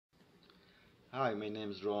Hi, my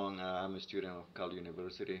name is Ron. I'm a student of Cal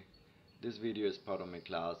University. This video is part of my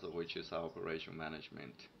class, which is Operation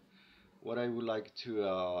Management. What I would like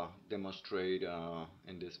to demonstrate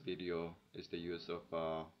in this video is the use of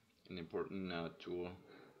an important tool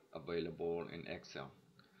available in Excel.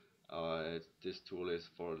 This tool is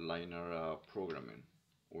for linear programming,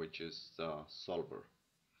 which is Solver.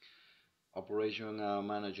 Operation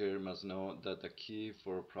manager must know that the key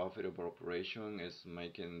for profitable operation is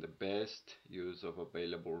making the best use of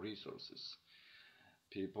available resources: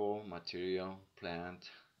 people, material, plant,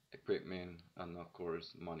 equipment, and of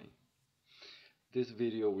course money. This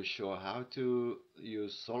video will show how to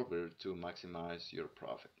use Solver to maximize your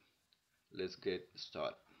profit. Let's get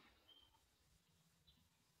started.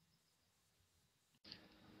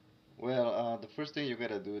 Well, the first thing you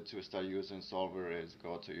gotta do to start using Solver is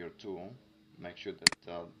go to your tool, make sure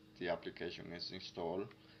that the application is installed.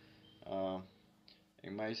 Uh,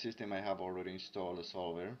 in my system, I have already installed a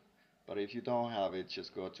Solver, but if you don't have it,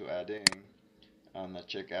 just go to Add-in and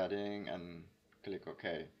check Add-in and click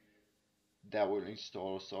OK. That will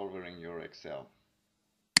install Solver in your Excel.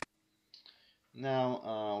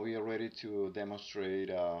 Now we are ready to demonstrate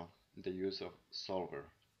the use of Solver.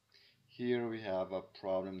 Here we have a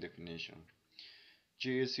problem definition.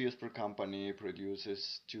 GSC per company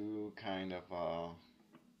produces two kind of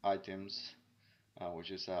items,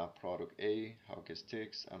 which is product A, hockey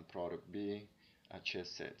sticks, and product B,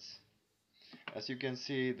 chess sets. As you can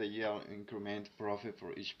see, the yield increment profit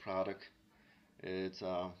for each product is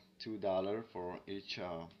 $2 for each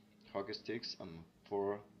hockey sticks and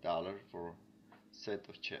 $4 for set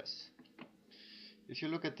of chess. If you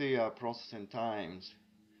look at the processing times,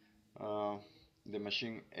 uh, the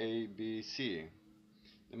machine A, B, C.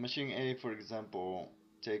 The machine A, for example,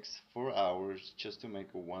 takes 4 hours just to make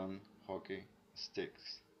one hockey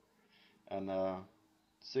sticks, and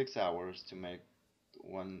 6 hours to make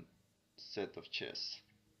one set of chess.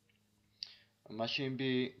 Machine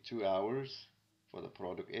B, 2 hours for the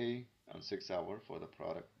product A and 6 hours for the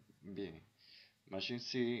product B. Machine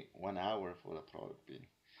C, 1 hour for the product B.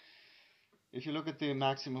 If you look at the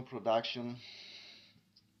maximum production,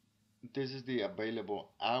 this is the available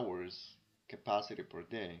hours capacity per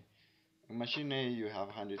day. In machine A you have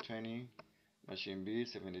 120, machine B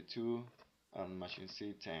 72, and machine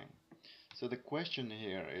C 10. So the question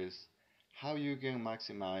here is how you can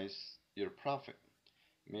maximize your profit.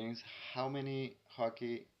 Means how many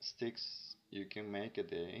hockey sticks you can make a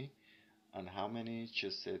day and how many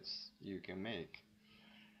chess sets you can make.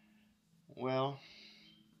 Well,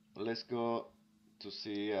 let's go to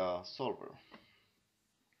see Solver.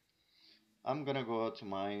 I'm gonna go to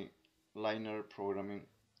my linear programming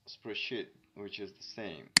spreadsheet, which is the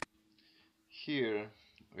same. Here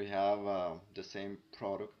we have the same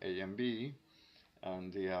product A and B,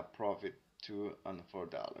 and the profit $2 and $4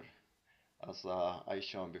 as I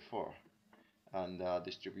shown before, and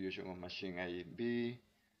distribution of machine A, B,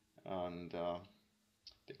 and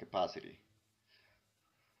the capacity.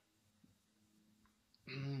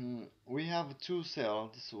 We have two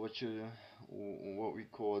cells, which what we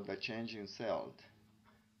call the changing cell.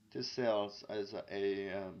 These cells is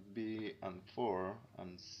A, B, and 4,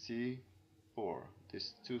 and C4.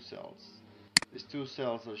 These two cells. These two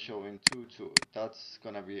cells are showing 2, 2. That's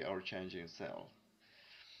gonna be our changing cell.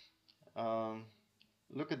 Um,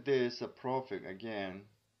 Look at this profit again: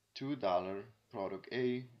 $2 product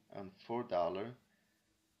A and $4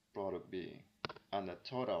 product B, and the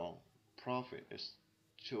total profit is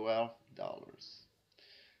 $12.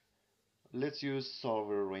 Let's use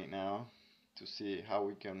Solver right now to see how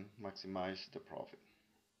we can maximize the profit.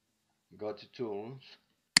 Go to Tools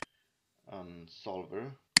and Solver,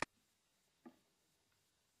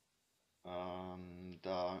 and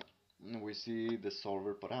we see the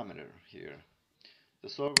Solver parameter here. The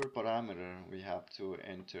Solver parameter, we have to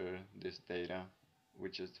enter this data,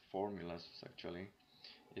 which is the formulas actually.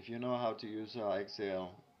 If you know how to use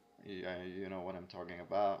Excel, you know what I'm talking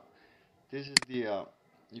about. This is the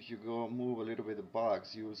if you go move a little bit the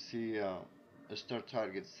box, you will see a start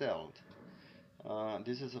target cell.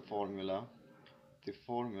 This is a formula. The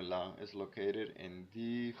formula is located in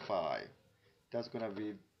D5. That's gonna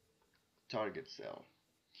be target cell.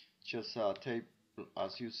 Just type,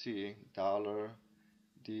 as you see, $D$5.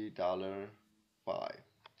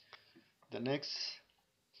 The next,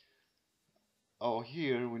 oh,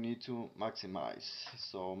 here we need to maximize.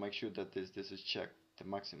 So make sure that this is checked to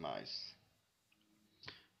maximize.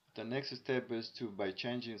 The next step is to by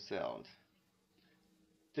changing cell.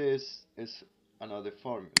 This is another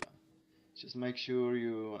formula. Just make sure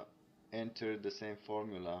you enter the same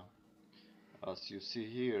formula as you see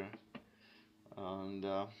here. and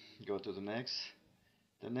go to the next.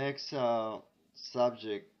 The next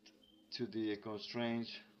subject to the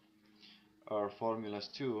constraints are formulas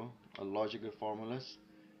too, logical formulas,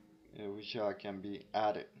 which can be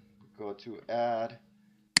added. Go to add,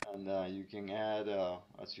 and you can add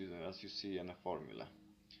as you see in the formula.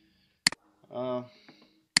 Uh,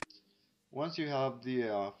 Once you have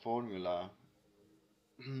the formula,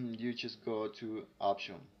 you just go to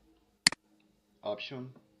option.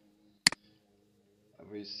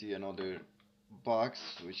 We see another box,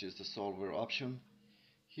 which is the solver option.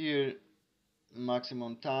 Here,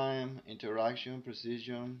 maximum time, interaction,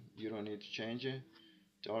 precision, you don't need to change it.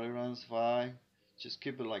 Tolerance 5, just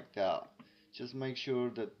keep it like that. Just make sure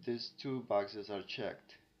that these two boxes are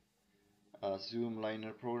checked. Assume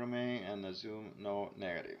linear programming and assume no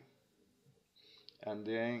negative. And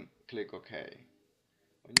then click OK.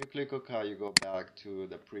 When you click OK, you go back to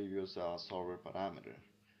the previous solver parameter.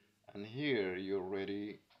 And here you're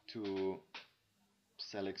ready to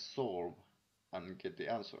select solve and get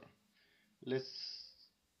the answer. Let's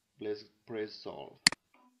press solve.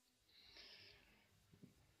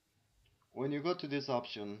 When you go to this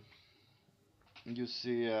option, you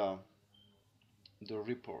see the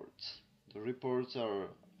reports. The reports are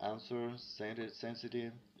answer,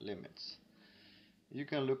 sensitive, limits. You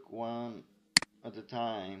can look one at a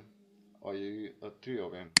time, or three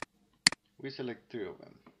of them. We select three of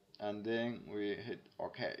them, and then we hit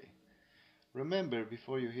OK. Remember,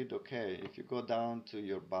 before you hit OK, if you go down to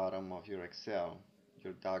your bottom of your Excel,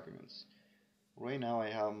 your documents, right now I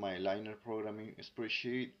have my linear programming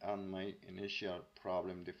spreadsheet and my initial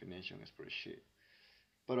problem definition spreadsheet.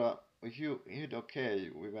 But if you hit OK,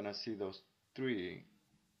 we're gonna see those three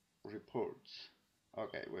reports.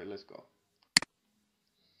 Okay, well, let's go.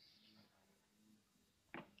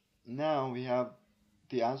 Now we have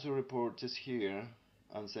the answer report is here,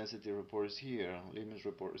 and sensitive report is here, limits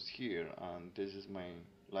report is here, and this is my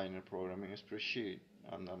linear programming spreadsheet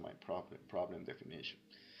and my problem definition.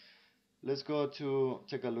 Let's go to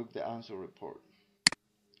take a look at the answer report.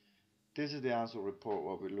 This is the answer report,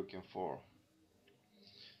 what we're looking for.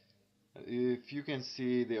 If you can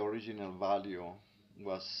see, the original value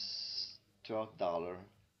was $12.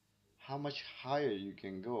 How much higher you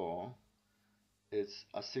can go? It's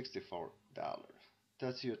a $64.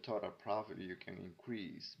 That's your total profit you can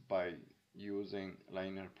increase by using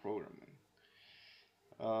linear programming.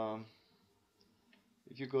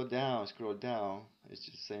 If you go down, scroll down, it's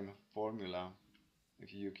the same formula.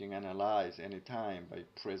 If you can analyze anytime by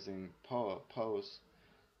pressing pause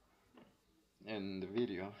in the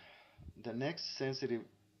video. The next sensitive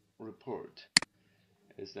report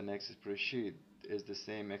is the next spreadsheet, is the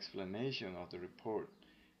same explanation of the report.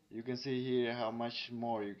 You can see here how much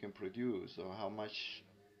more you can produce, or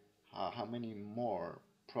how many more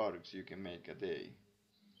products you can make a day,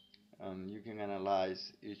 and you can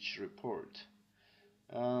analyze each report.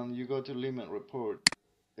 And you go to limit report,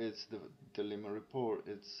 it's the limit report,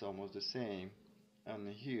 it's almost the same, and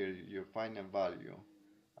here your final value,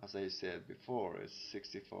 as I said before, is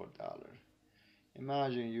 $64.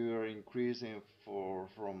 Imagine you are increasing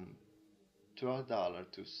from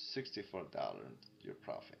 $12 to $64 your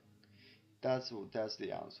profit. That's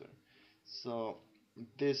the answer. So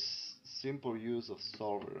this simple use of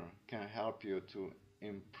solver can help you to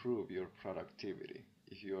improve your productivity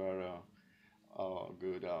if you are a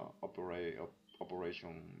good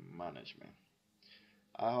operation management.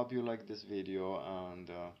 I hope you like this video, and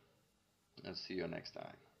I'll see you next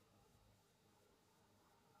time.